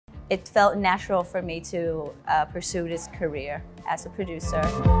it felt natural for me to pursue this career as a producer.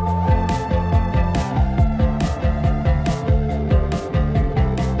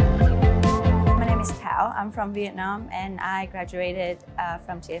 My name is Thao. I'm from Vietnam and I graduated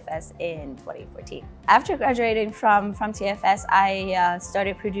from TFS in 2014. After graduating from TFS, I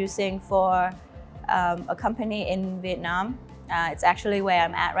started producing for a company in Vietnam. It's actually where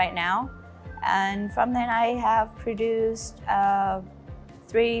I'm at right now. And from then I have produced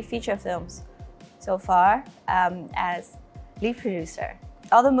 3 feature films so far as lead producer.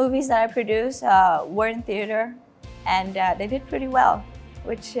 All the movies that I produced were in theater and they did pretty well,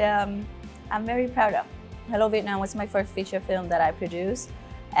 which I'm very proud of. Hello Vietnam was my first feature film that I produced,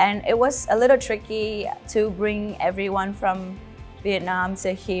 and it was a little tricky to bring everyone from Vietnam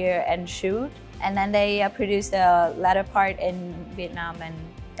to here and shoot. And then they produced the latter part in Vietnam, and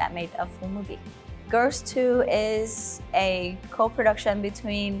that made a full movie. Girls 2 is a co-production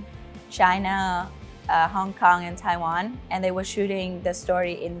between China, Hong Kong, and Taiwan, and they were shooting the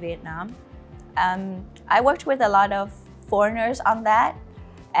story in Vietnam. I worked with a lot of foreigners on that,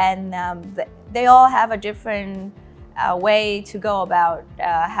 and they all have a different way to go about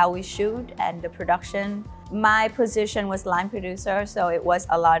how we shoot and the production. My position was line producer, so it was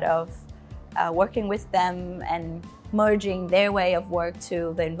a lot of working with them and merging their way of work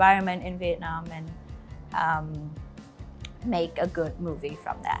to the environment in Vietnam and make a good movie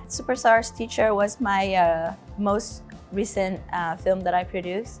from that. Superstar's Teacher was my most recent film that I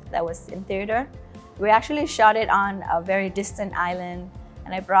produced that was in theater. We actually shot it on a very distant island,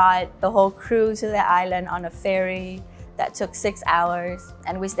 and I brought the whole crew to the island on a ferry that took 6 hours,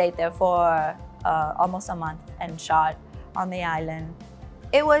 and we stayed there for almost a month and shot on the island.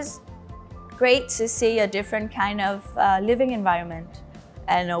 It was great to see a different kind of living environment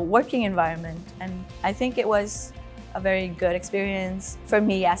and a working environment, and I think it was a very good experience for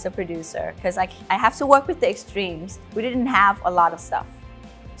me as a producer, because I have to work with the extremes. We didn't have a lot of stuff,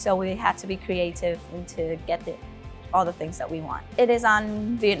 so we had to be creative and to get all the things that we want. It is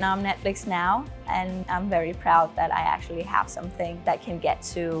on Vietnam Netflix now, and I'm very proud that I actually have something that can get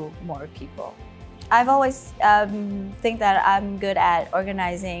to more people. I've always think that I'm good at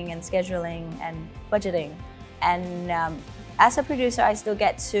organizing and scheduling and budgeting. And as a producer, I still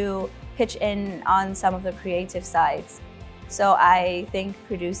get to pitch in on some of the creative sides. So I think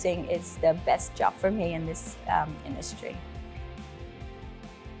producing is the best job for me in this industry.